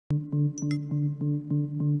Now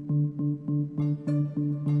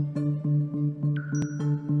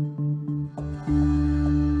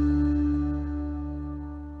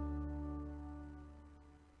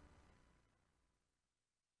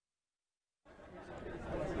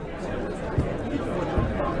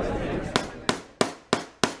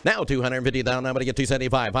 250,000. Now, but to get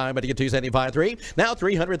 275. High, but to get 275. 3. Now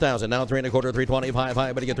 300,000. Now 3 1/4, 325.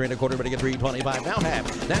 High, but to get 3 1/4, but to get 325. Now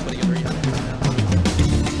half. Now, but to get 300.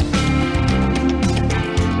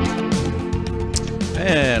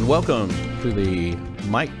 And welcome to the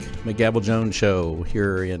Mike McGavel Jones Show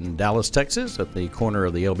here in Dallas, Texas, at the corner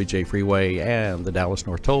of the LBJ Freeway and the Dallas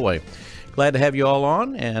North Tollway. Glad to have you all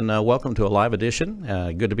on, and welcome to a live edition.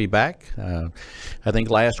 Good to be back. I think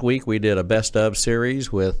last week we did a best of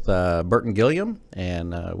series with Burton Gilliam,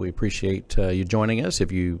 and we appreciate you joining us.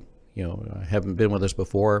 If you haven't been with us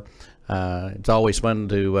before, it's always fun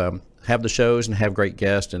to have the shows and have great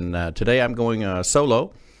guests. And today I'm going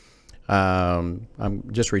solo. I'm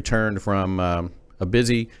just returned from a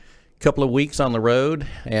busy couple of weeks on the road,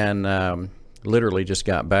 and literally just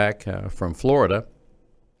got back from Florida.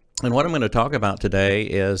 And what I'm going to talk about today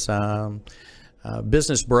is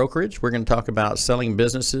business brokerage. We're going to talk about selling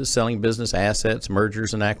businesses, selling business assets,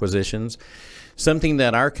 mergers and acquisitions, something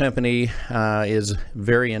that our company is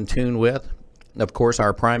very in tune with. Of course,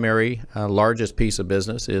 our primary largest piece of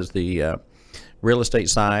business is the real estate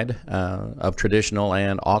side of traditional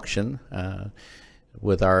and auction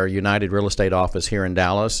with our United Real Estate office here in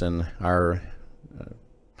Dallas and our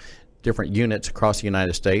different units across the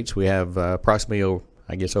United States. We have approximately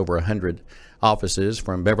over 100 offices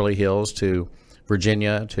from Beverly Hills to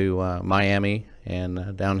Virginia to Miami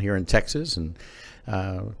and down here in Texas, and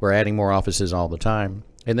we're adding more offices all the time.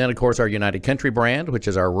 And then, of course, our United Country brand, which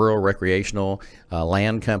is our rural recreational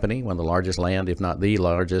land company, one of the largest land, if not the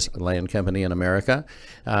largest land company in America,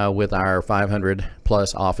 with our 500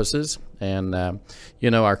 plus offices. And,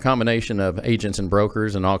 our combination of agents and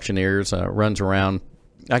brokers and auctioneers runs around,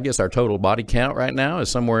 I guess our total body count right now is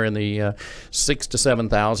somewhere in the 6,000 to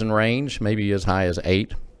 7,000 range, maybe as high as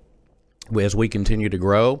 8. As we continue to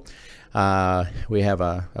grow, we have,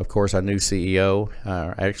 of course, our new CEO,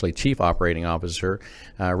 actually Chief Operating Officer,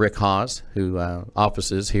 Rick Haas, who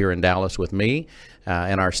offices here in Dallas with me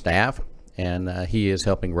and our staff, and he is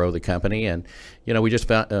helping grow the company. And we just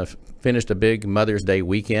finished a big Mother's Day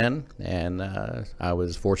weekend, and I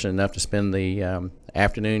was fortunate enough to spend the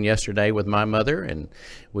afternoon yesterday with my mother, and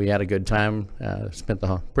we had a good time. Spent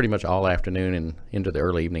pretty much all afternoon and into the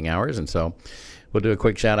early evening hours. And so we'll do a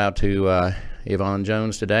quick shout out to Yvonne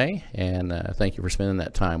Jones today, and thank you for spending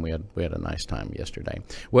that time. We had a nice time yesterday.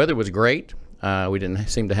 Weather was great. We didn't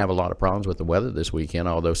seem to have a lot of problems with the weather this weekend,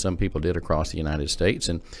 although some people did across the United States.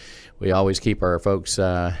 And we always keep our folks,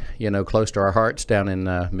 close to our hearts down in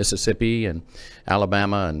Mississippi and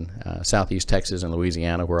Alabama and southeast Texas and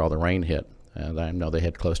Louisiana, where all the rain hit. I know they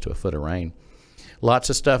had close to a foot of rain. Lots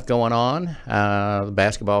of stuff going on. The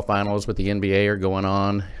basketball finals with the NBA are going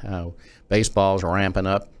on. Baseball's ramping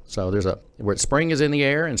up. So spring is in the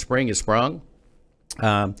air and spring is sprung.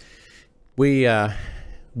 We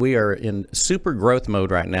are in super growth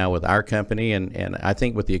mode right now with our company, and I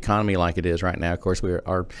think with the economy like it is right now, of course, we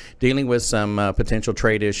are dealing with some potential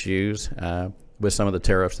trade issues with some of the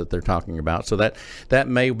tariffs that they're talking about. So that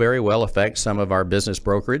may very well affect some of our business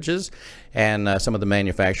brokerages and some of the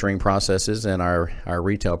manufacturing processes and our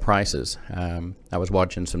retail prices. I was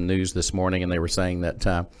watching some news this morning, and they were saying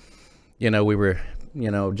that, we were,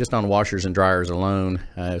 just on washers and dryers alone,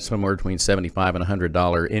 somewhere between $75 and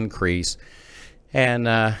 $100 increase. And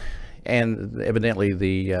evidently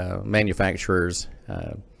the manufacturers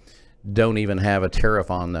don't even have a tariff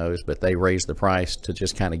on those, but they raise the price to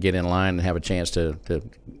just kind of get in line and have a chance to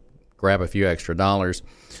grab a few extra dollars.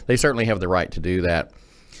 They certainly have the right to do that.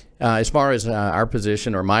 As far as our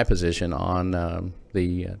position, or my position on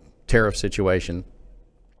the tariff situation,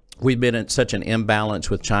 we've been in such an imbalance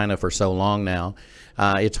with China for so long now.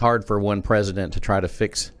 It's hard for one president to try to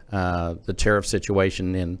fix the tariff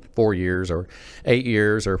situation in 4 years or 8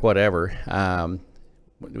 years or whatever.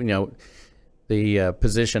 The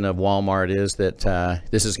position of Walmart is that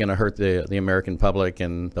this is going to hurt the American public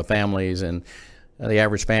and the families, and the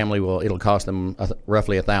average family it'll cost them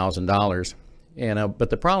roughly $1,000. But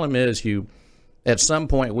the problem is, at some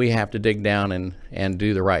point we have to dig down and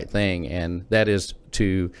do the right thing, and that is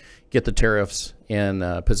to get the tariffs in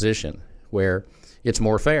a position where it's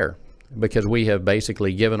more fair, because we have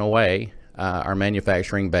basically given away our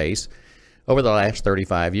manufacturing base over the last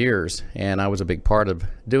 35 years. And I was a big part of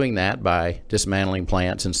doing that by dismantling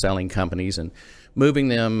plants and selling companies and moving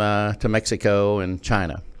them to Mexico and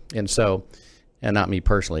China. And so and not me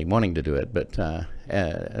personally wanting to do it, but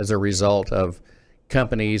as a result of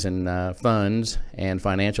companies and funds and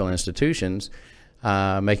financial institutions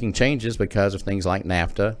making changes because of things like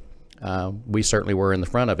NAFTA, we certainly were in the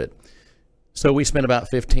front of it. So we spent about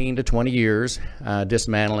 15 to 20 years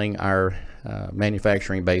dismantling our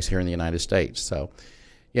manufacturing base here in the United States. So,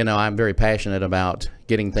 you know, I'm very passionate about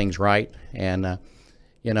getting things right, and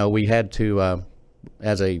you know, we had to,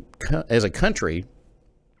 as a country,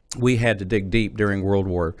 we had to dig deep during World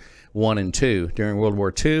War I and II. During World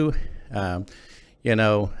War II, you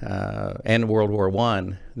know, and World War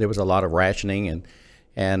I, there was a lot of rationing,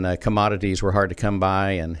 and commodities were hard to come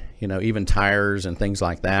by, and you know, even tires and things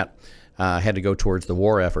like that had to go towards the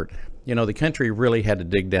war effort. You know, the country really had to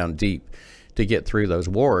dig down deep to get through those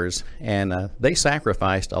wars, and they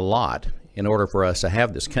sacrificed a lot in order for us to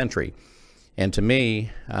have this country. And to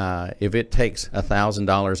me, if it takes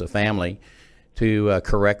 $1,000 a family to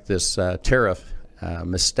correct this tariff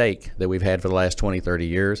mistake that we've had for the last 20, 30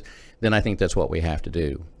 years, then I think that's what we have to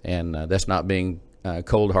do. And that's not being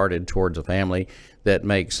cold-hearted towards a family that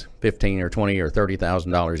makes $15,000 or $20,000 or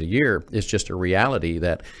 $30,000 a year. It's just a reality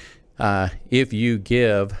that if you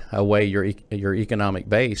give away your economic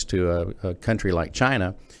base to a country like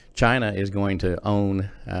China, China is going to own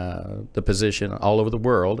the position all over the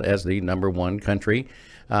world as the #1 country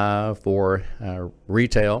for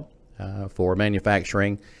retail, for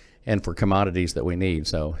manufacturing, and for commodities that we need.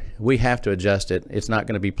 So we have to adjust it. It's not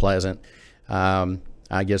going to be pleasant.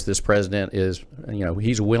 I guess this president is, you know,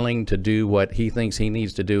 he's willing to do what he thinks he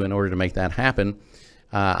needs to do in order to make that happen.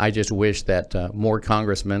 I just wish that more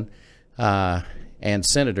congressmen and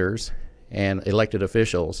senators and elected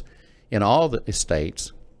officials in all the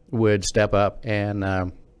states would step up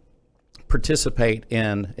and participate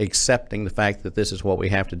in accepting the fact that this is what we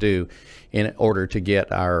have to do in order to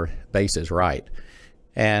get our bases right.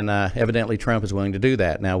 And evidently Trump is willing to do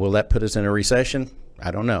that. Now, will that put us in a recession?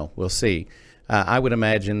 I don't know. We'll see. I would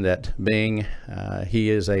imagine that being he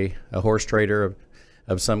is a horse trader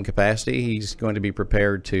of some capacity, he's going to be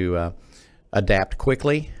prepared to adapt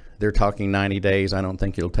quickly. They're talking 90 days. I don't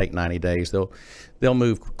think it'll take 90 days. They'll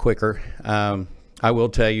move quicker. I will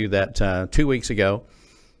tell you that 2 weeks ago,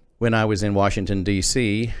 when I was in Washington,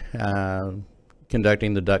 D.C.,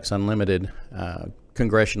 conducting the Ducks Unlimited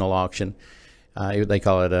congressional auction, they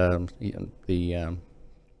call it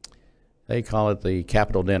the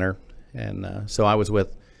Capitol Dinner, and so I was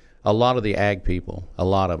with a lot of the ag people, a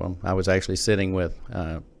lot of them. I was actually sitting with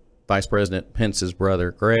Vice President Pence's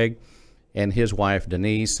brother Greg and his wife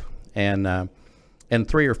Denise, and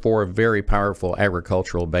 3 or 4 very powerful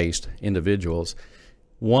agricultural-based individuals.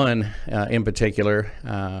 One in particular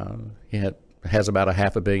has about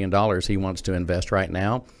 $500 million he wants to invest right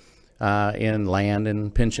now in land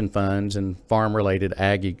and pension funds and farm-related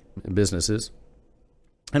ag businesses.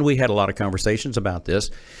 And we had a lot of conversations about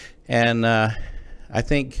this. And I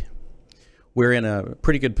think we're in a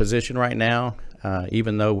pretty good position right now,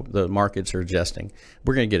 even though the markets are adjusting.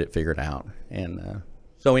 We're going to get it figured out. And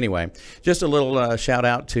so anyway, just a little shout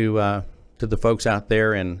out to the folks out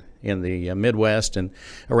there in the Midwest and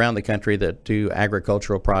around the country that do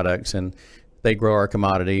agricultural products, and they grow our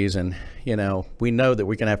commodities. And you know, we know that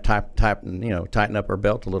we can have tighten up our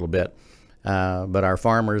belt a little bit, but our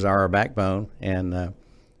farmers are our backbone, and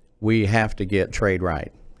we have to get trade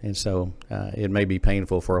right. And so it may be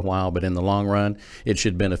painful for a while, but in the long run, it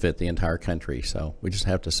should benefit the entire country. So we just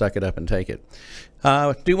have to suck it up and take it.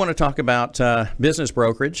 I do want to talk about business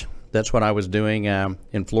brokerage. That's what I was doing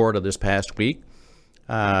in Florida this past week,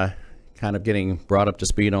 kind of getting brought up to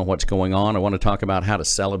speed on what's going on. I want to talk about how to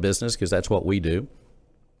sell a business, because that's what we do.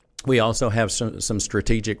 We also have some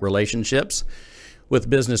strategic relationships with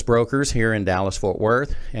business brokers here in Dallas-Fort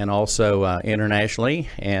Worth, and also internationally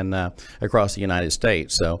and across the United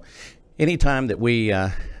States. So anytime that we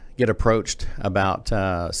get approached about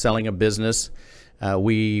selling a business,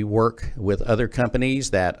 we work with other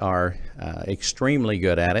companies that are extremely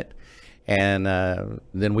good at it, and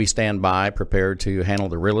then we stand by prepared to handle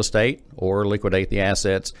the real estate or liquidate the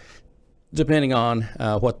assets, depending on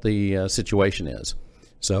what the situation is.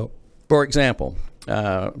 So, for example,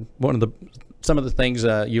 some of the things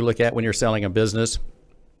you look at when you're selling a business,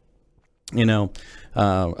 you know,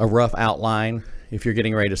 a rough outline. If you're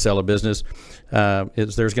getting ready to sell a business,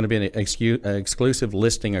 there's going to be an exclusive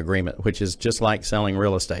listing agreement, which is just like selling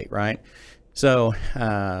real estate, right? So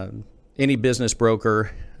any business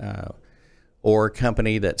broker or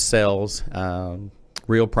company that sells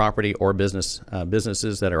real property or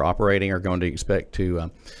businesses that are operating are going to expect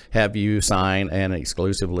to have you sign an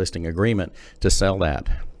exclusive listing agreement to sell that.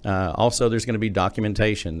 Also, there's going to be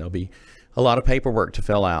documentation. There'll be a lot of paperwork to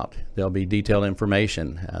fill out. There'll be detailed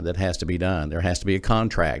information that has to be done. There has to be a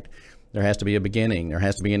contract. There has to be a beginning. There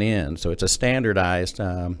has to be an end. So it's a standardized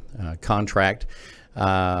contract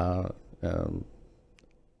that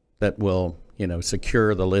will,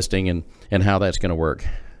 secure the listing and how that's going to work.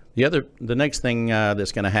 The next thing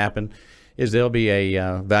that's going to happen is there'll be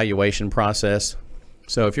a valuation process.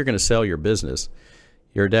 So if you're going to sell your business,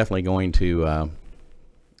 you're definitely going to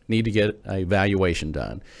need to get a valuation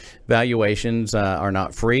done. Valuations are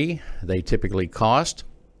not free. They typically cost.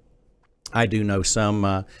 I do know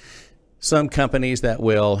some companies that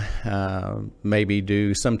will maybe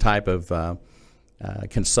do some type of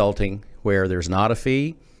consulting where there's not a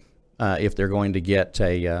fee if they're going to get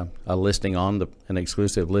a listing on an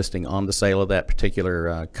exclusive listing on the sale of that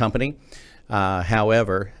particular company.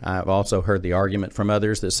 However, I've also heard the argument from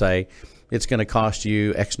others that say it's going to cost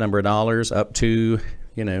you X number of dollars, up to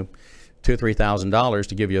 $2,000 or $3,000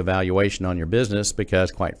 to give you a valuation on your business,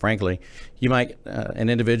 because quite frankly, you might an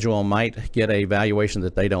individual might get a valuation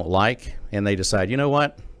that they don't like, and they decide, you know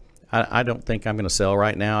what, I don't think I'm going to sell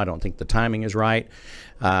right now. I don't think the timing is right.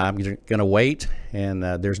 I'm going to wait, and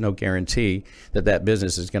there's no guarantee that that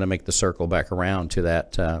business is going to make the circle back around to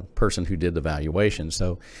that person who did the valuation.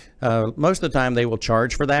 So most of the time they will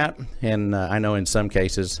charge for that, and I know in some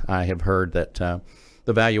cases I have heard that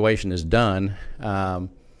the valuation is done,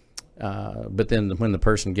 but then when the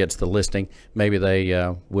person gets the listing, maybe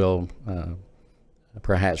they will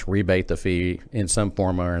perhaps rebate the fee in some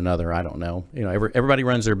form or another. I don't know. Everybody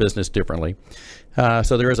runs their business differently.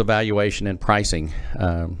 So there is a valuation and pricing.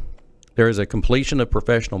 There is a completion of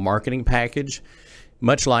professional marketing package,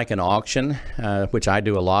 much like an auction, which I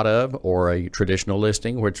do a lot of, or a traditional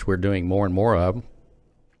listing, which we're doing more and more of.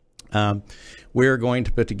 We're going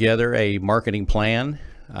to put together a marketing plan.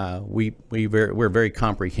 We're very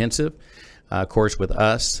comprehensive. Of course, with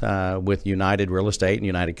us, with United Real Estate and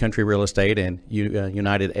United Country Real Estate and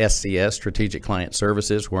United SCS, Strategic Client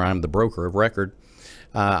Services, where I'm the broker of record,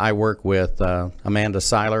 I work with Amanda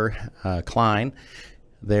Seiler Klein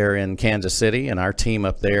there in Kansas City, and our team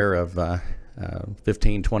up there of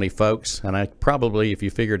 15, 20 folks. And I probably, if you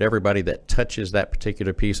figured everybody that touches that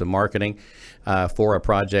particular piece of marketing for a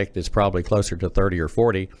project, is probably closer to 30 or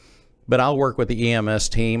 40. But I'll work with the EMS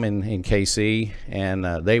team in KC, and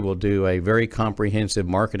they will do a very comprehensive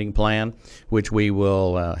marketing plan, which we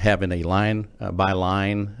will have in a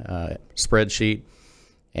line-by-line spreadsheet,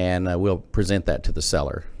 and we'll present that to the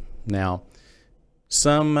seller. Now,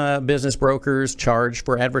 some business brokers charge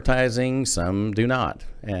for advertising, some do not.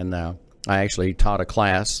 And I actually taught a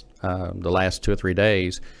class the last 2 or 3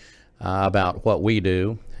 days about what we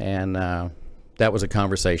do, and that was a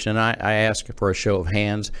conversation. I asked for a show of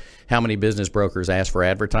hands how many business brokers ask for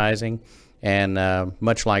advertising, and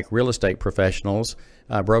much like real estate professionals,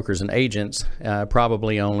 brokers and agents,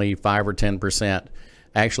 probably only 5 or 10%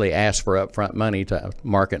 actually ask for upfront money to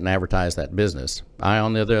market and advertise that business. I,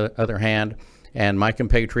 on the other hand, and my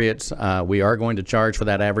compatriots, we are going to charge for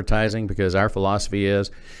that advertising, because our philosophy is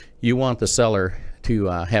you want the seller to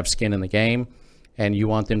have skin in the game, and you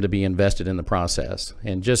want them to be invested in the process.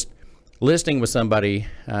 And just listing with somebody,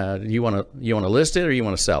 you want to list it or you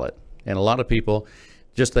want to sell it? And a lot of people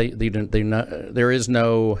just they there is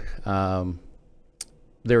no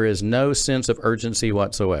sense of urgency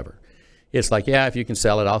whatsoever. It's like, yeah, if you can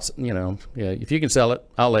sell it, if you can sell it,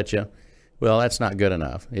 I'll let you. Well, that's not good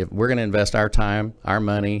enough. If we're going to invest our time, our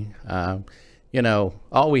money,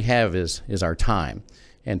 all we have is our time,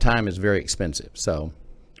 and time is very expensive. So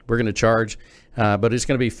we're going to charge, but it's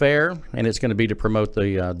going to be fair, and it's going to be to promote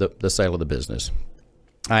the sale of the business.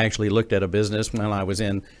 I actually looked at a business when I was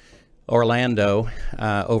in Orlando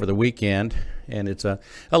over the weekend, and it's a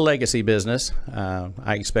legacy business.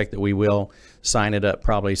 I expect that we will sign it up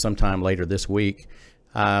probably sometime later this week.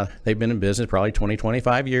 They've been in business probably 20,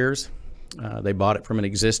 25 years. They bought it from an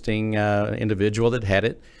existing individual that had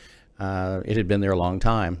it. It had been there a long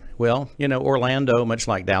time. Well, Orlando, much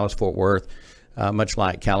like Dallas-Fort Worth, much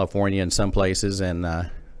like California in some places, and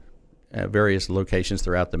various locations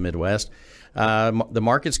throughout the Midwest, the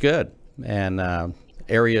market's good, and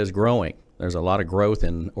area is growing. There's a lot of growth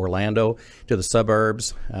in Orlando to the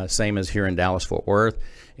suburbs, same as here in Dallas-Fort Worth,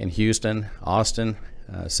 in Houston, Austin,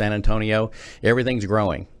 San Antonio. Everything's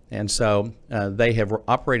growing. And so they have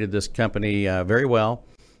operated this company very well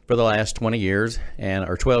for the last 20 years,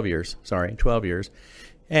 or 12 years, sorry, 12 years.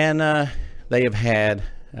 And they have had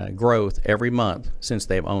growth every month since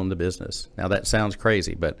they've owned the business. Now that sounds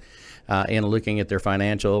crazy, but in looking at their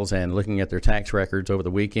financials and looking at their tax records over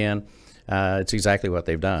the weekend, It's exactly what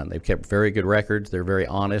they've done. They've kept very good records. They're very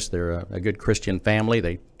honest. They're a good Christian family.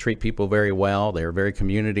 They treat people very well. They're very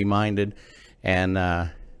community minded.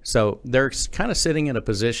 And so they're kind of sitting in a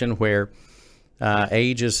position where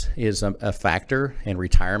age is a factor and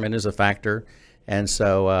retirement is a factor. And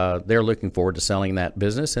so they're looking forward to selling that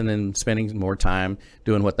business and then spending more time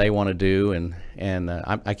doing what they want to do. And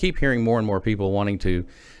I keep hearing more and more people wanting to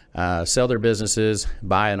sell their businesses,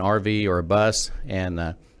 buy an RV or a bus,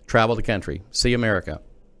 and travel the country, see America.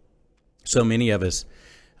 So many of us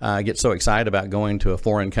get so excited about going to a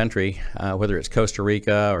foreign country, whether it's Costa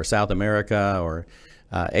Rica or South America or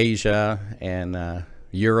Asia and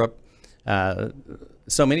Europe.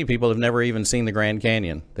 So many people have never even seen the Grand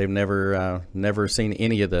Canyon. They've never seen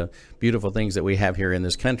any of the beautiful things that we have here in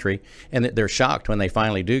this country, and they're shocked when they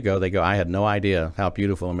finally do go. They go, I had no idea how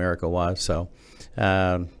beautiful America was. So,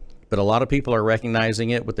 but a lot of people are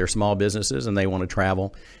recognizing it with their small businesses, and they want to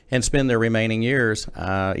travel and spend their remaining years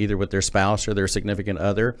either with their spouse or their significant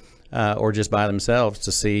other, or just by themselves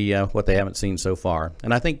to see what they haven't seen so far.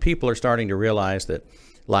 And I think people are starting to realize that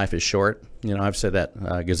life is short. You know, I've said that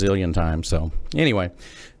a gazillion times. So anyway,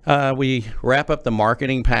 we wrap up the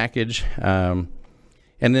marketing package, and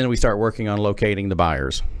then we start working on locating the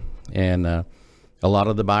buyers. And a lot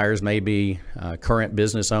of the buyers may be current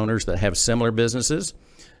business owners that have similar businesses.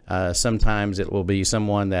 Sometimes it will be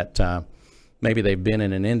someone that maybe they've been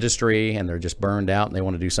in an industry and they're just burned out and they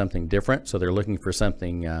want to do something different. So they're looking for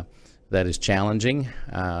something that is challenging.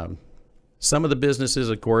 Some of the businesses,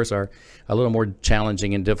 of course, are a little more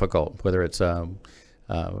challenging and difficult, whether it's a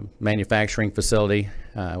manufacturing facility,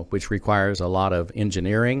 which requires a lot of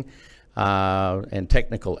engineering and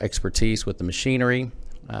technical expertise with the machinery.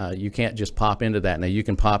 You can't just pop into that. Now, you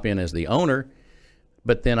can pop in as the owner,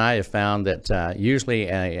 but then I have found that usually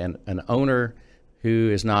an owner who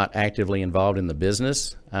is not actively involved in the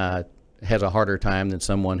business has a harder time than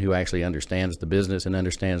someone who actually understands the business and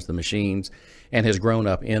understands the machines and has grown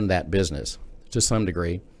up in that business to some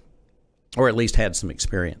degree, or at least had some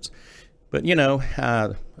experience. But, you know,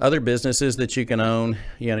 other businesses that you can own,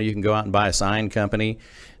 you know, you can go out and buy a sign company.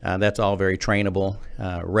 That's all very trainable.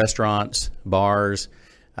 Restaurants, bars,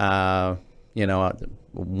 you know,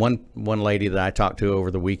 one lady that I talked to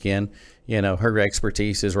over the weekend, you know, her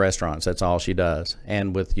expertise is restaurants. That's all she does.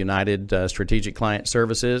 And with United Strategic Client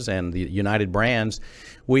Services and the United brands,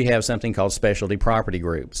 we have something called specialty property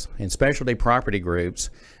groups. And specialty property groups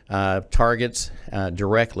targets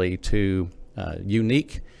directly to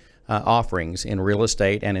unique offerings in real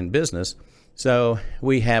estate and in business. So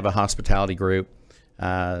we have a hospitality group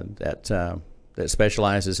that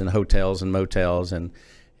specializes in hotels and motels and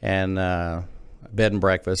bed and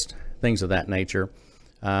breakfast, things of that nature.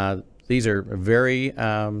 These are very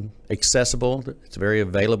accessible. It's very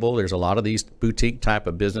available. There's a lot of these boutique type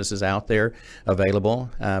of businesses out there available.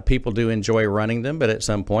 People do enjoy running them, but at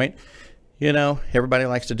some point, you know, everybody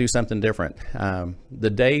likes to do something different. The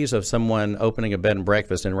days of someone opening a bed and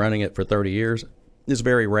breakfast and running it for 30 years is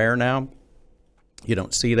very rare now. You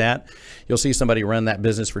don't see that. You'll see somebody run that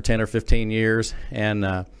business for 10 or 15 years and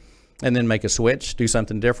then make a switch, do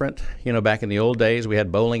something different. You know, back in the old days, we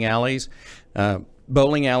had bowling alleys.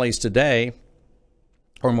 Bowling alleys today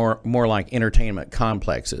are more like entertainment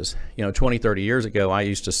complexes. You know, 20, 30 years ago, I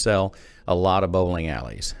used to sell a lot of bowling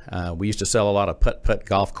alleys. We used to sell a lot of putt-putt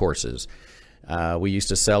golf courses. We used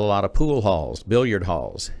to sell a lot of pool halls, billiard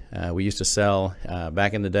halls. We used to sell,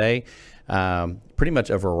 back in the day, pretty much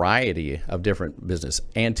a variety of different business.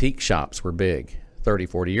 Antique shops were big 30,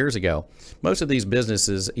 40 years ago. Most of these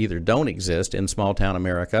businesses either don't exist in small town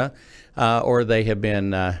America or they have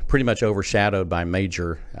been pretty much overshadowed by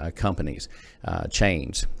major companies,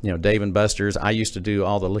 chains. You know, Dave & Buster's, I used to do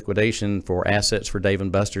all the liquidation for assets for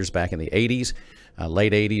Dave & Buster's back in the 80s,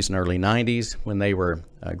 late 80s and early 90s when they were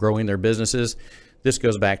growing their businesses. This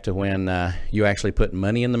goes back to when you actually put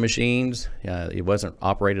money in the machines. It wasn't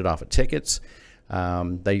operated off of tickets.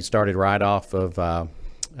 They started right off of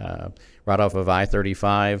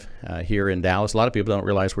I-35 here in Dallas. A lot of people don't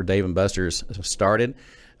realize where Dave & Buster's started.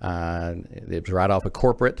 It was right off of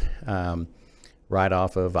Corporate, right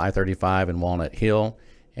off of I-35 and Walnut Hill.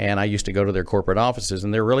 And I used to go to their corporate offices,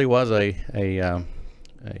 and there really was a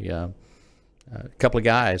couple of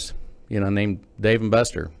guys, you know, named Dave and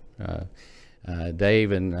Buster.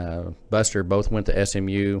 Dave and Buster both went to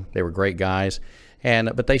SMU. They were great guys,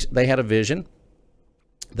 but they had a vision.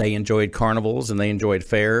 They enjoyed carnivals and they enjoyed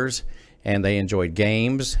fairs and they enjoyed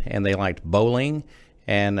games and they liked bowling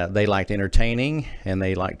and they liked entertaining and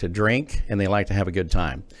they liked to drink and they liked to have a good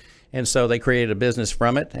time. And so they created a business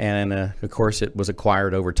from it, and of course it was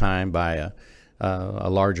acquired over time by a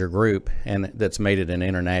larger group, and that's made it an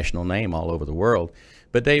international name all over the world.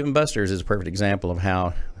 But Dave & Buster's is a perfect example of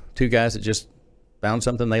how two guys that just found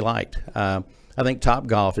something they liked. I think Top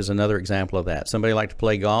Golf is another example of that. Somebody liked to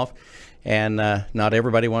play golf, and not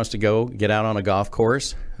everybody wants to go get out on a golf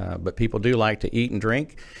course, but people do like to eat and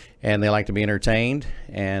drink, and they like to be entertained.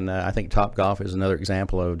 And I think Top Golf is another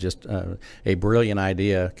example of just a brilliant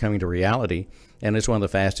idea coming to reality, and it's one of the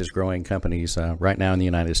fastest growing companies right now in the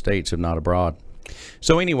United States, if not abroad.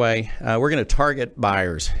 So anyway, we're going to target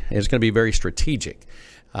buyers. It's going to be very strategic.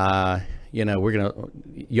 You know,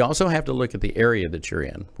 you also have to look at the area that you're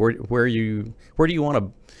in. Where do you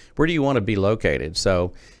want to be located?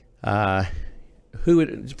 So,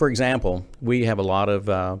 for example, we have a lot of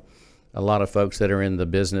folks that are in the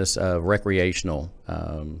business of recreational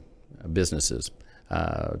businesses,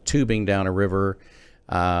 tubing down a river,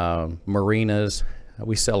 marinas.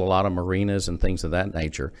 We sell a lot of marinas and things of that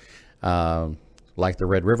nature, like the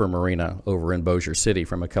Red River Marina over in Bossier City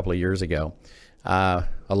from a couple of years ago. A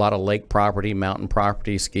lot of lake property, mountain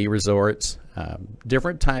property, ski resorts,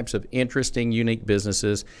 different types of interesting, unique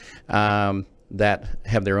businesses that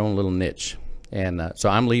have their own little niche. And so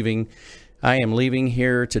I am leaving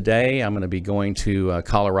here today. I'm going to be going to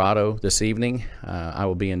Colorado this evening. I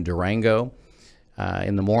will be in Durango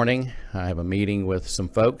in the morning. I have a meeting with some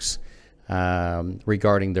folks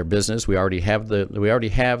regarding their business. We already have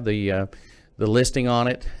the listing on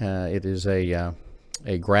it. It is a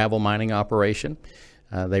gravel mining operation.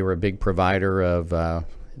 They were a big provider of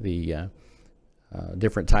the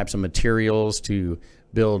different types of materials to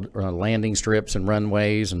build landing strips and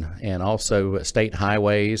runways, and also state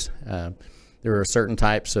highways. There are certain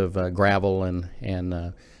types of gravel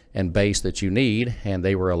and base that you need, and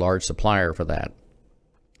they were a large supplier for that.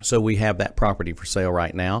 So we have that property for sale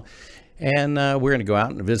right now. And we're going to go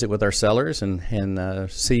out and visit with our sellers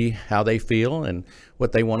and see how they feel and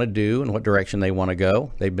what they want to do and what direction they want to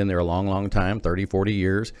go. They've been there a long, long time, 30, 40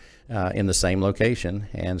 years in the same location.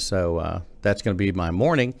 And so that's going to be my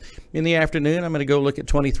morning. In the afternoon, I'm going to go look at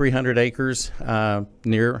 2,300 acres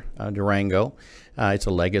near Durango. It's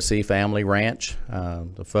a legacy family ranch.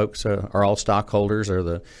 The folks are all stockholders, or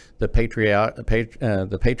the patriarchs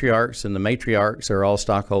and the matriarchs are all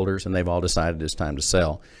stockholders, and they've all decided it's time to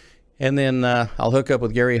sell. And then I'll hook up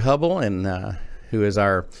with Gary Hubble, and who is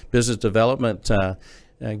our business development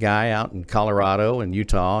guy out in Colorado and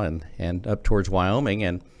Utah and up towards Wyoming.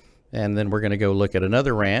 And then we're going to go look at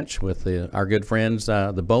another ranch with our good friends,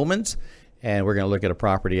 the Bowmans. And we're going to look at a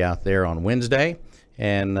property out there on Wednesday.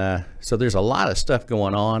 And so there's a lot of stuff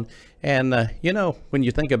going on. And, you know, when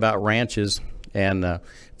you think about ranches and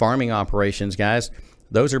farming operations, guys,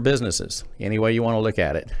 those are businesses, any way you want to look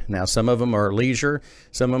at it. Now, some of them are leisure,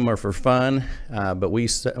 some of them are for fun, but we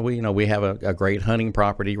have a great hunting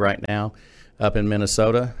property right now up in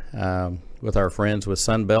Minnesota with our friends with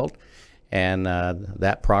Sunbelt, and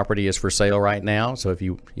that property is for sale right now. So if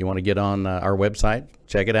you want to get on our website,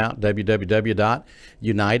 check it out,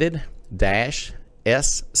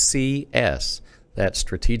 www.united-SCS. That's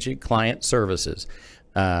Strategic Client Services.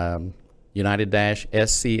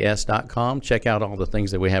 United-SCS.com. Check out all the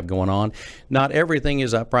things that we have going on. Not everything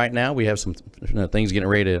is up right now. We have some things getting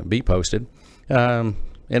ready to be posted. And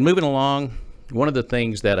moving along, one of the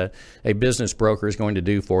things that a business broker is going to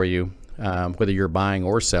do for you, whether you're buying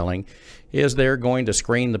or selling, is they're going to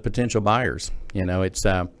screen the potential buyers. You know, it's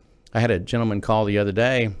I had a gentleman call the other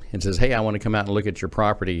day and says, "Hey, I want to come out and look at your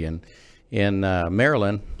property in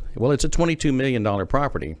Maryland." Well, it's a $22 million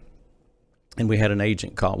property. And we had an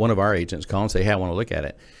agent call, one of our agents call and say, "Hey, I want to look at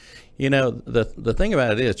it." You know, the thing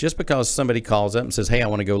about it is, just because somebody calls up and says, "Hey, I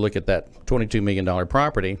want to go look at that $22 million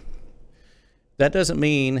property," that doesn't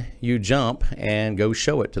mean you jump and go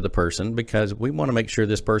show it to the person, because we want to make sure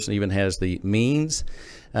this person even has the means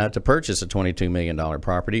to purchase a $22 million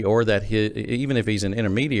property, or that even if he's an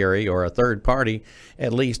intermediary or a third party,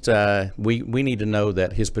 at least we need to know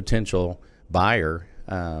that his potential buyer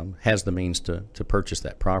has the means to purchase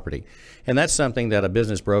that property. And that's something that a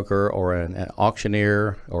business broker or an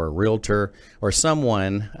auctioneer or a realtor or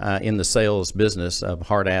someone in the sales business of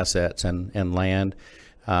hard assets and land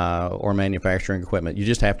or manufacturing equipment, you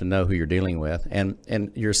just have to know who you're dealing with.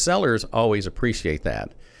 And your sellers always appreciate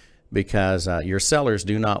that, because your sellers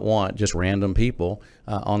do not want just random people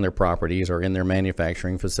on their properties or in their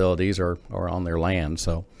manufacturing facilities or on their land.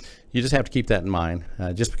 So you just have to keep that in mind.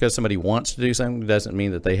 Just because somebody wants to do something doesn't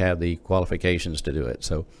mean that they have the qualifications to do it.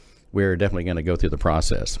 So we're definitely going to go through the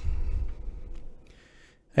process.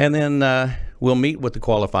 And then we'll meet with the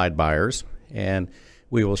qualified buyers, and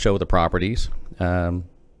we will show the properties.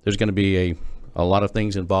 There's going to be a lot of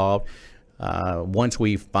things involved. Once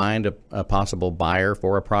we find a possible buyer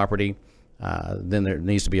for a property, then there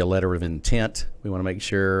needs to be a letter of intent. We want to make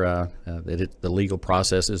sure that the legal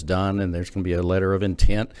process is done, and there's going to be a letter of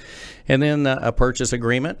intent. And then a purchase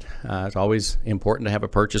agreement. It's always important to have a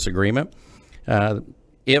purchase agreement.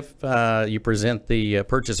 If you present the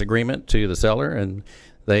purchase agreement to the seller and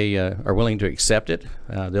they are willing to accept it,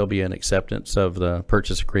 there'll be an acceptance of the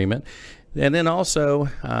purchase agreement. And then also,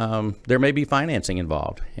 there may be financing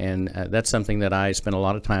involved. And that's something that I spent a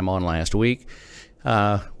lot of time on last week.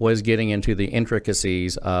 Was getting into the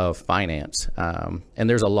intricacies of finance. And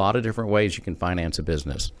there's a lot of different ways you can finance a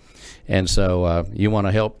business. And so you want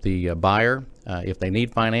to help the buyer if they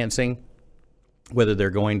need financing, whether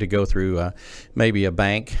they're going to go through maybe a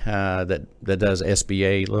bank that does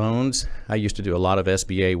SBA loans. I used to do a lot of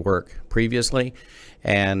SBA work previously,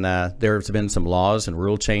 and there's been some laws and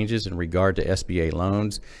rule changes in regard to SBA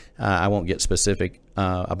loans. I won't get specific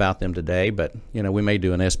about them today, but we may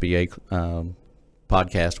do an SBA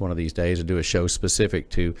podcast one of these days and do a show specific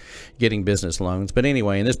to getting business loans. But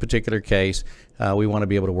anyway, in this particular case, we want to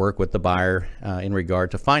be able to work with the buyer in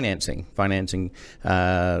regard to financing.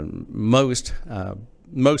 Most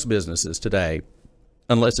businesses today,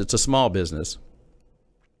 unless it's a small business,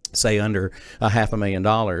 say under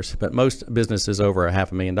 $500,000, but most businesses over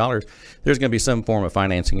 $500,000, there's going to be some form of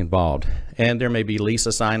financing involved, and there may be lease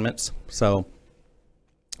assignments. So,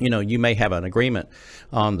 you may have an agreement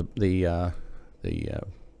on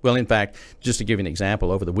well, in fact, just to give you an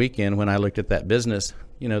example, over the weekend when I looked at that business,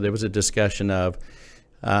 there was a discussion of,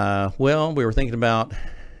 well, we were thinking about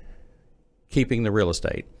keeping the real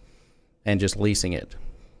estate and just leasing it.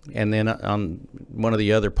 And then one of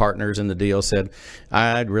the other partners in the deal said,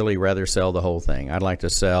 I'd really rather sell the whole thing. I'd like to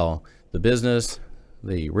sell the business,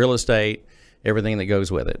 the real estate, everything that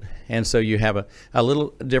goes with it. And so you have a little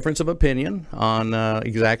difference of opinion on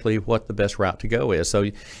exactly what the best route to go is.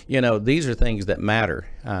 So, these are things that matter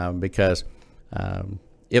because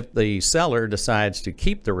if the seller decides to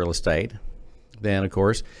keep the real estate, then, of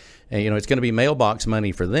course, it's going to be mailbox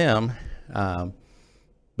money for them.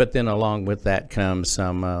 But then along with that comes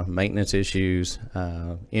some maintenance issues,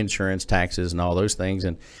 insurance, taxes, and all those things.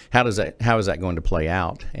 And how is that going to play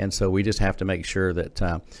out? And so we just have to make sure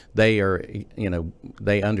that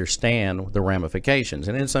they understand the ramifications.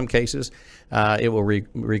 And in some cases, it will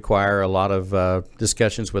require a lot of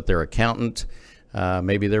discussions with their accountant,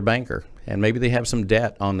 maybe their banker, and maybe they have some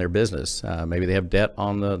debt on their business. Maybe they have debt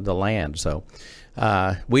on the land. So.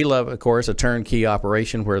 We love, of course, a turnkey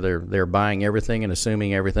operation where they're buying everything and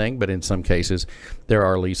assuming everything, but in some cases there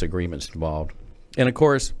are lease agreements involved. And of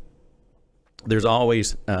course, there's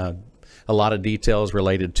always a lot of details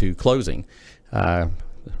related to closing, a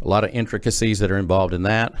lot of intricacies that are involved in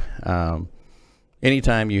that.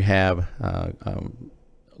 Anytime you have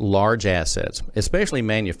large assets, especially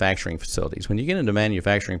manufacturing facilities. When you get into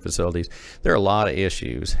manufacturing facilities, there are a lot of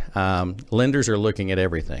issues. Lenders are looking at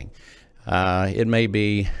everything. It may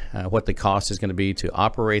be what the cost is going to be to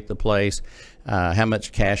operate the place, how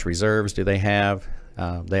much cash reserves do they have.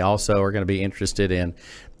 They also are going to be interested in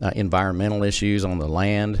environmental issues on the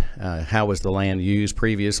land. How was the land used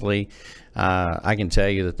previously? I can tell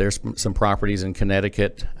you that there's some properties in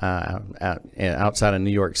Connecticut, outside of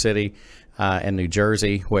New York City and New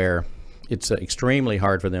Jersey, where it's extremely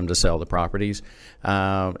hard for them to sell the properties,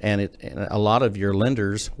 and a lot of your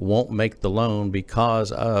lenders won't make the loan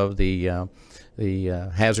because of the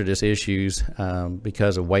hazardous issues,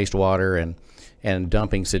 because of wastewater and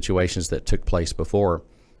dumping situations that took place before.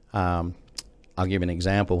 I'll give you an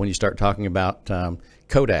example. When you start talking about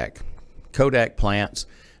Kodak plants,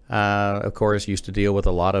 of course, used to deal with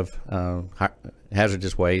a lot of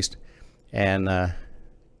hazardous waste, and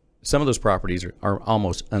some of those properties are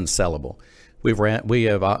almost unsellable. We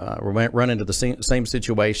have run into the same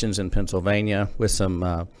situations in Pennsylvania with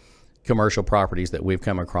some commercial properties that we've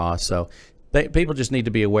come across. So people just need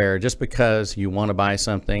to be aware. Just because you want to buy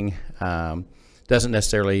something doesn't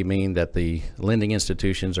necessarily mean that the lending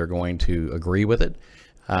institutions are going to agree with it.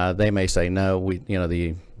 They may say no.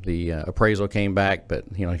 The appraisal came back, but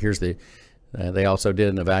here's the. They also did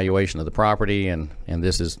an evaluation of the property, and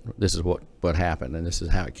this is what happened, and this is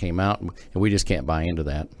how it came out, and we just can't buy into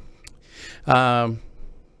that.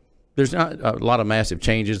 There's not a lot of massive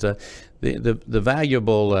changes. The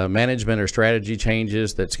valuable management or strategy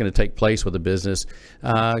changes that's going to take place with the business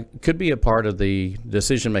could be a part of the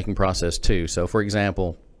decision-making process too. So, for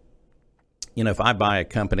example, if I buy a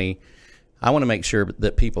company, I want to make sure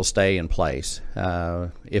that people stay in place.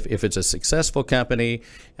 If it's a successful company,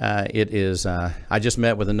 it is. I just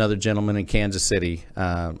met with another gentleman in Kansas City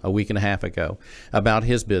a week and a half ago about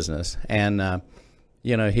his business, and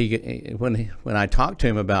when I talked to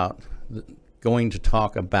him about going to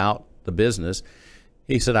talk about the business,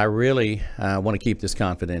 he said, I really want to keep this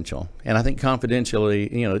confidential. And I think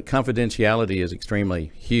confidentiality is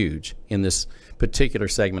extremely huge in this particular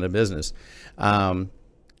segment of business.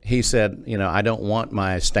 He said, I don't want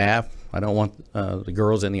my staff, I don't want the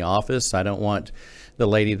girls in the office, I don't want the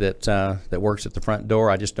lady that works at the front door,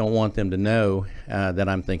 I just don't want them to know that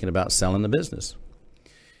I'm thinking about selling the business.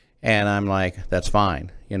 And I'm like, that's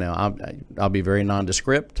fine. I'll be very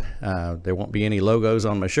nondescript. There won't be any logos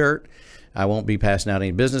on my shirt. I won't be passing out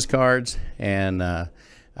any business cards, and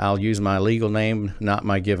I'll use my legal name, not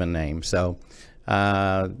my given name. So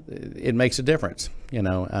it makes a difference.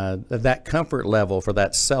 That comfort level for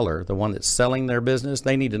that seller, the one that's selling their business,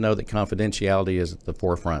 they need to know that confidentiality is at the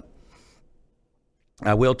forefront.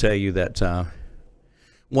 I will tell you that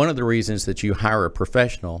one of the reasons that you hire a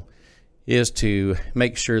professional is to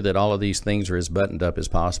make sure that all of these things are as buttoned up as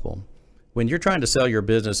possible. When you're trying to sell your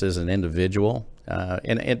business as an individual,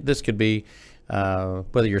 and this could be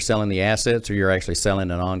whether you're selling the assets or you're actually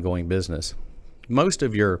selling an ongoing business, most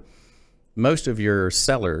of your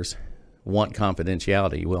sellers want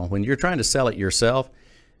confidentiality. Well, when you're trying to sell it yourself,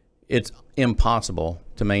 it's impossible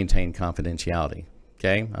to maintain confidentiality.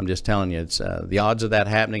 Okay, I'm just telling you, it's the odds of that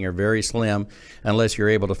happening are very slim unless you're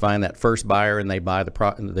able to find that first buyer and they buy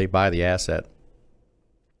the asset.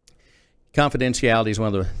 Confidentiality is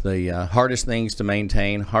one of the hardest things to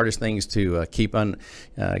maintain, hardest things to keep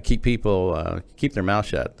people keep their mouth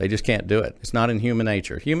shut. They just can't do it. It's not in human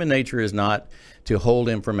nature. Human nature is not to hold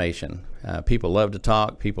information. People love to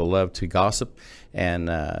talk. People love to gossip. And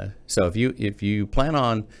so if you plan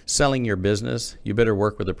on selling your business, you better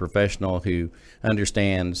work with a professional who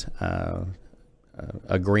understands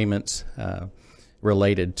agreements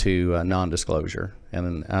related to non-disclosure.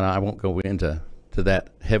 And I won't go into that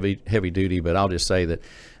heavy duty, but I'll just say that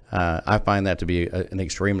I find that to be an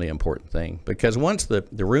extremely important thing, because once the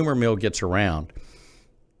rumor mill gets around,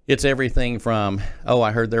 it's everything from, oh,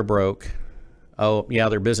 I heard they're broke. Oh, yeah,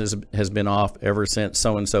 their business has been off ever since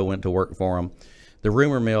so-and-so went to work for them. The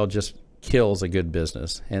rumor mill just kills a good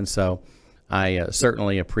business. And so I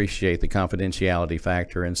certainly appreciate the confidentiality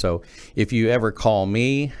factor. And so if you ever call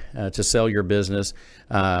me to sell your business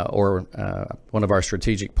or one of our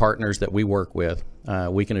strategic partners that we work with,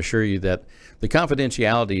 we can assure you that the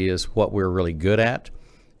confidentiality is what we're really good at.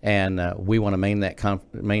 And we want to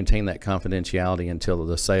maintain that confidentiality until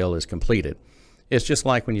the sale is completed. It's just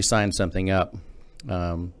like when you sign something up.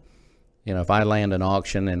 If I land an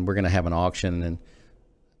auction and we're going to have an auction, and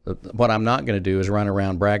what I'm not going to do is run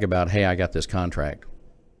around brag about, hey, I got this contract,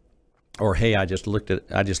 or hey, I just looked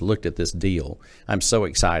at this deal. I'm so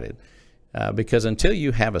excited, because until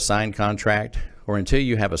you have a signed contract or until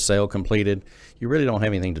you have a sale completed, you really don't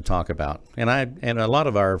have anything to talk about. And a lot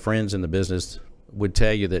of our friends in the business would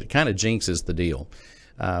tell you that it kind of jinxes the deal.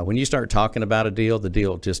 When you start talking about a deal, the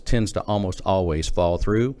deal just tends to almost always fall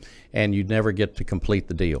through, and you never get to complete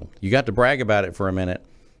the deal. You got to brag about it for a minute,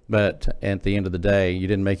 but at the end of the day, you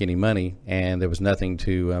didn't make any money, and there was nothing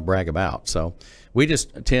to brag about. So we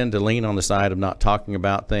just tend to lean on the side of not talking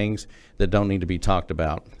about things that don't need to be talked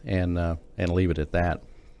about, and leave it at that.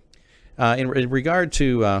 In regard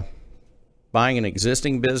to buying an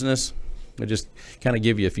existing business, I'll just kind of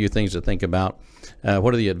give you a few things to think about.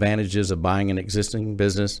 What are the advantages of buying an existing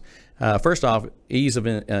business? First off, ease of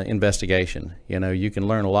investigation. You can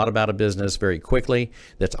learn a lot about a business very quickly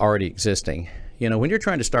that's already existing. When you're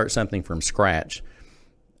trying to start something from scratch,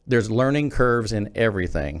 there's learning curves in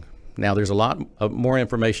everything. Now, there's a lot more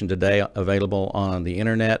information today available on the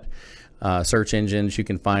internet, search engines. You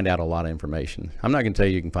can find out a lot of information. I'm not going to tell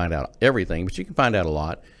you can find out everything, but you can find out a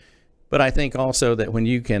lot. But I think also that when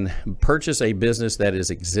you can purchase a business that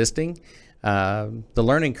is existing, the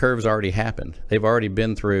learning curve's already happened. They've already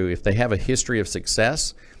been through. If they have a history of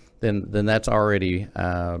success, then that's already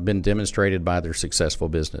been demonstrated by their successful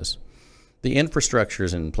business. The infrastructure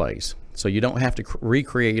is in place, so you don't have to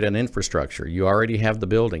recreate an infrastructure. You already have the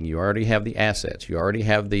building. You already have the assets. You already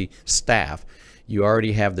have the staff. You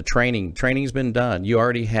already have the training. Training's been done. You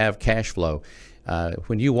already have cash flow.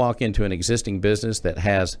 When you walk into an existing business that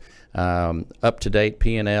has up-to-date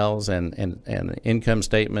P&Ls and income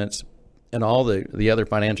statements and all the other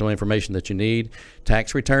financial information that you need,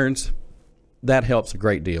 tax returns, that helps a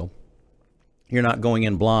great deal. You're not going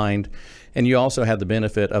in blind, and you also have the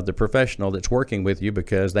benefit of the professional that's working with you,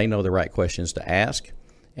 because they know the right questions to ask,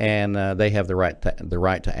 and they have the right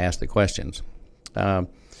to ask the questions.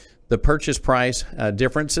 The purchase price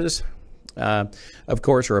differences, of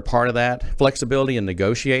course, are a part of that. Flexibility in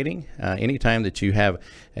negotiating. Anytime that you have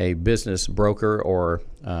a business broker or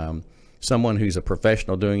someone who's a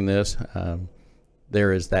professional doing this,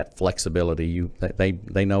 there is that flexibility.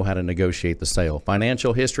 They know how to negotiate the sale.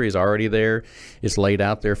 Financial history is already there. It's laid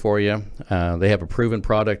out there for you. They have a proven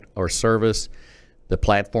product or service. The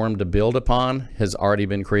platform to build upon has already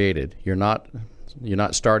been created. You're not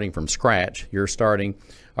starting from scratch. You're starting,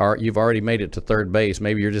 or you've already made it to third base.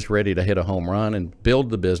 Maybe you're just ready to hit a home run and build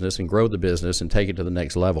the business and grow the business and take it to the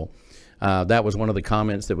next level. That was one of the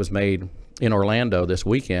comments that was made in Orlando this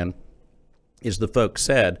weekend. Is the folks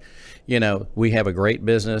said, we have a great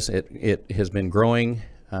business. It has been growing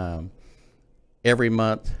every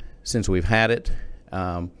month since we've had it.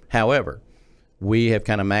 However, we have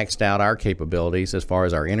kind of maxed out our capabilities as far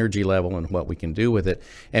as our energy level and what we can do with it.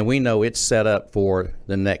 And we know it's set up for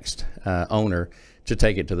the next owner to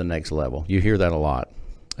take it to the next level. You hear that a lot.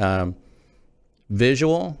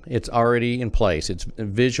 Visual, it's already in place.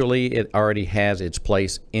 It already has its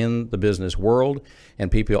place in the business world,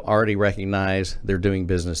 and people already recognize they're doing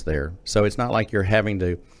business there. So it's not like you're having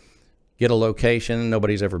to get a location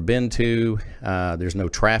nobody's ever been to. There's no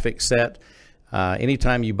traffic set.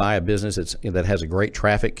 Anytime you buy a business that has a great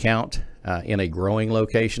traffic count in a growing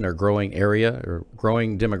location or growing area or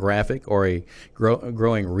growing demographic or a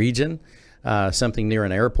growing region, something near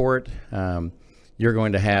an airport, you're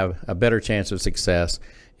going to have a better chance of success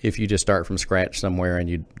if you just start from scratch somewhere and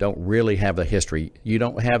you don't really have the history. You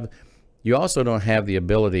also don't have the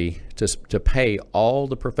ability to pay all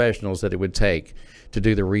the professionals that it would take to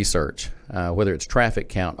do the research, whether it's traffic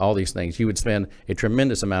count, all these things. You would spend a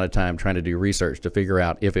tremendous amount of time trying to do research to figure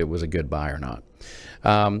out if it was a good buy or not.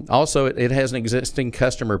 Also, it has an existing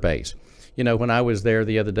customer base. When I was there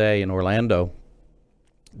the other day in Orlando,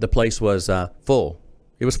 the place was full.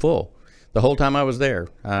 It was full. The whole time I was there,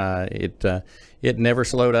 it never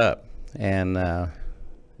slowed up, and I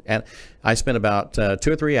spent about 2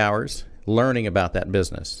 or 3 hours learning about that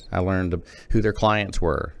business. I learned who their clients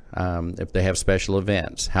were, if they have special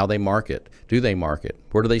events, how they market, do they market,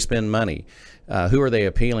 where do they spend money, who are they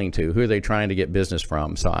appealing to, who are they trying to get business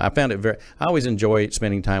from. So I found it I always enjoy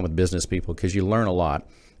spending time with business people because you learn a lot,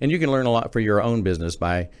 and you can learn a lot for your own business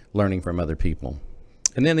by learning from other people.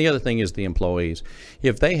 And then the other thing is the employees.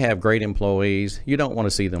 If they have great employees, you don't want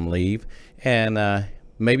to see them leave. And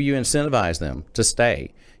maybe you incentivize them to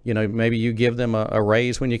stay. Maybe you give them a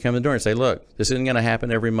raise when you come in the door and say, look, this isn't going to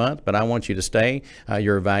happen every month, but I want you to stay.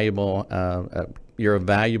 You're a valuable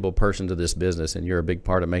person to this business, and you're a big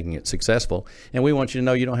part of making it successful. And we want you to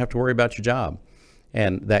know you don't have to worry about your job.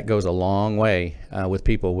 And that goes a long way with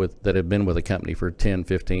people that have been with a company for 10,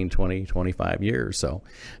 15, 20, 25 years. So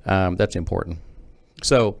that's important.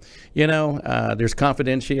 So, there's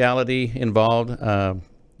confidentiality involved.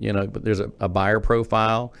 But there's a buyer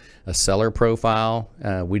profile, a seller profile.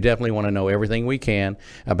 We definitely want to know everything we can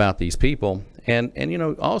about these people. And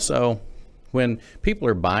also, when people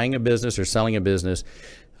are buying a business or selling a business,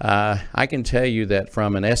 I can tell you that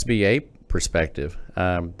from an SBA perspective,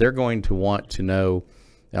 they're going to want to know,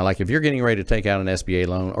 like if you're getting ready to take out an SBA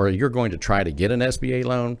loan or you're going to try to get an SBA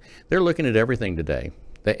loan, they're looking at everything today.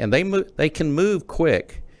 They can move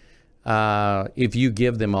quick if you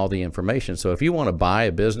give them all the information. So if you want to buy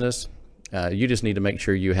a business, you just need to make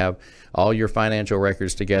sure you have all your financial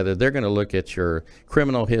records together. They're going to look at your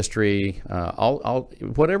criminal history,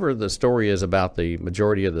 whatever the story is about the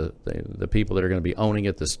majority of the people that are going to be owning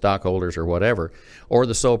it, the stockholders or whatever, or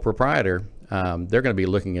the sole proprietor. They're going to be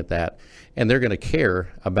looking at that, and they're going to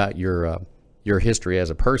care about your history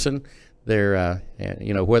as a person. They're,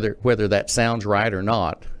 whether that sounds right or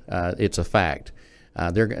not, it's a fact.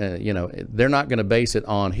 They're not going to base it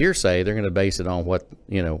on hearsay. They're going to base it on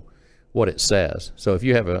what it says. So if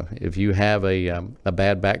you have a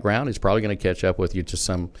bad background, it's probably going to catch up with you to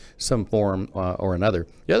some form or another.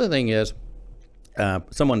 The other thing is,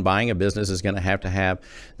 someone buying a business is going to have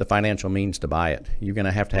the financial means to buy it. You're going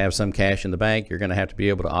to have some cash in the bank. You're going to have to be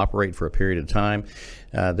able to operate for a period of time.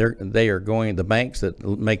 The banks that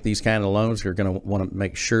make these kind of loans are going to want to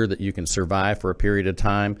make sure that you can survive for a period of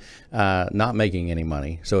time, not making any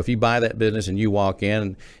money. So if you buy that business and you walk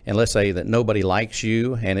in, and let's say that nobody likes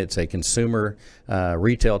you and it's a consumer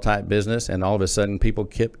retail type business, and all of a sudden people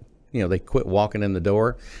they quit walking in the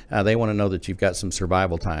door. They want to know that you've got some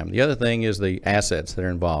survival time. The other thing is the assets that are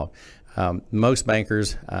involved. Most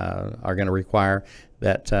bankers are going to require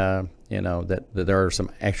that that there are some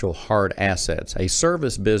actual hard assets. A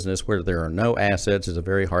service business where there are no assets is a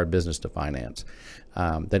very hard business to finance.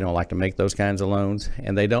 They don't like to make those kinds of loans,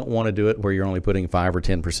 and they don't want to do it where you're only putting 5 or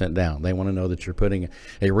 10% down. They want to know that you're putting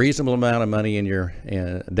a reasonable amount of money in your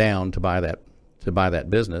down to buy that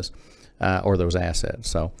business. Or those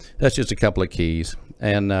assets. So that's just a couple of keys.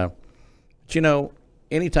 And,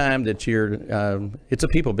 anytime that you're, it's a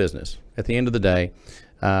people business. At the end of the day,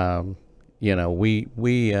 you know, we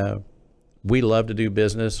love to do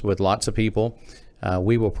business with lots of people.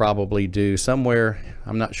 We will probably do somewhere,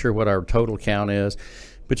 I'm not sure what our total count is,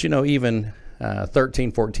 but you know, even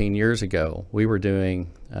 13, 14 years ago, we were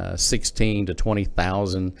doing 16 to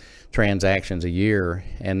 20,000 transactions a year.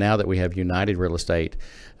 And now that we have United Real Estate,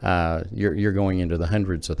 you're going into the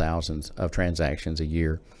hundreds of thousands of transactions a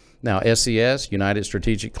year. Now, SCS, United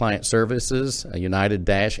Strategic Client Services,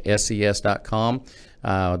 united-scs.com,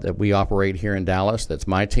 that we operate here in Dallas. That's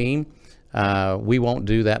my team. We won't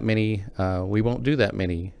do that many. We won't do that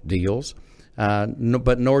many deals,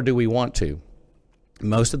 but nor do we want to.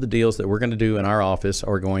 Most of the deals that we're going to do in our office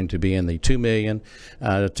are going to be in the $2 million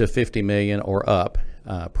to $50 million or up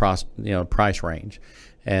price range.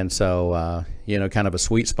 And so, you know, kind of a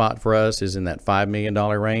sweet spot for us is in that $5 million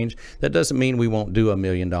range. That doesn't mean we won't do $1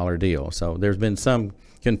 million deal. So there's been some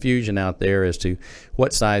confusion out there as to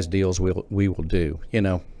what size deals we will do. You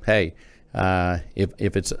know, hey,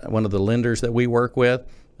 if it's one of the lenders that we work with,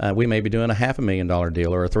 we may be doing a $500,000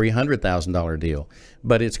 deal or a $300,000 deal,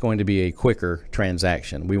 but it's going to be a quicker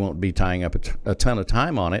transaction. We won't be tying up a ton of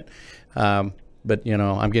time on it. But, you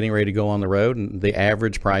know, I'm getting ready to go on the road, and the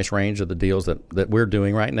average price range of the deals that we're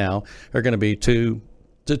doing right now are going to be $2 to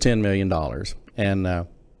 $10 million. And,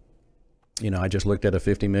 you know, I just looked at a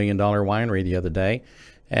 $50 million winery the other day,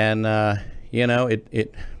 and, you know,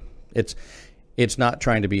 it's not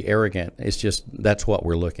trying to be arrogant. It's just that's what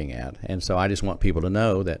we're looking at. And so I just want people to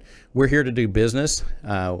know that we're here to do business.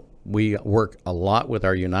 We work a lot with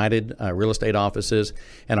our United real estate offices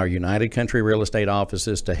and our United Country real estate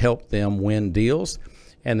offices to help them win deals,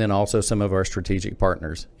 and then also some of our strategic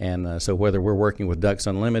partners. And so whether we're working with Ducks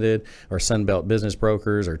Unlimited or Sunbelt Business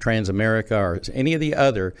Brokers or Transamerica or any of the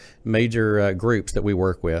other major groups that we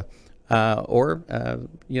work with, or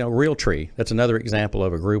you know, Realtree. That's another example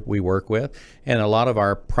of a group we work with, and a lot of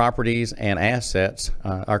our properties and assets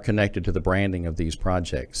are connected to the branding of these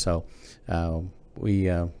projects. So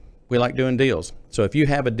we like doing deals. So if you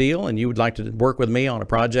have a deal and you would like to work with me on a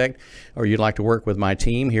project, or you'd like to work with my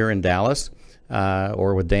team here in Dallas,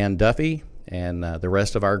 or with Dan Duffy and the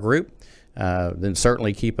rest of our group, then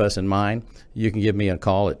certainly keep us in mind. You can give me a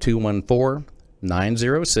call at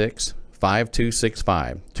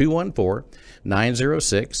 214-906-5265,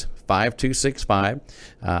 214-906-5265.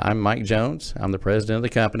 I'm Mike Jones. I'm the president of the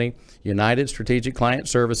company. United Strategic Client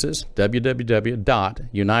Services,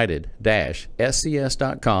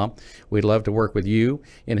 www.united-scs.com. We'd love to work with you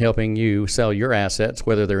in helping you sell your assets,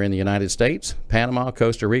 whether they're in the United States, Panama,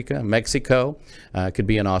 Costa Rica, Mexico, could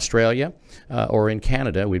be in Australia, or in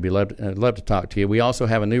Canada. We'd be love to talk to you. We also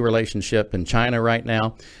have a new relationship in China right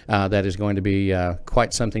now that is going to be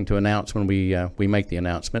quite something to announce when we make the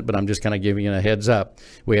announcement, but I'm just kind of giving you a heads up.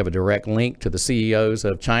 We have a direct link to the CEOs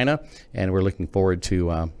of China, and we're looking forward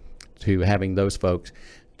to having those folks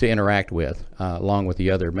to interact with, along with the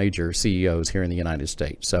other major CEOs here in the United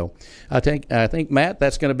States. So I think, Matt,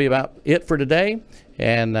 that's going to be about it for today.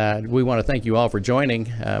 And we want to thank you all for joining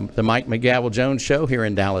the Mike McGavel Jones Show here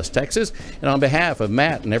in Dallas, Texas. And on behalf of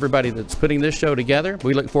Matt and everybody that's putting this show together,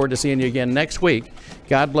 we look forward to seeing you again next week.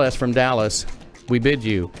 God bless from Dallas. We bid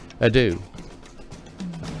you adieu.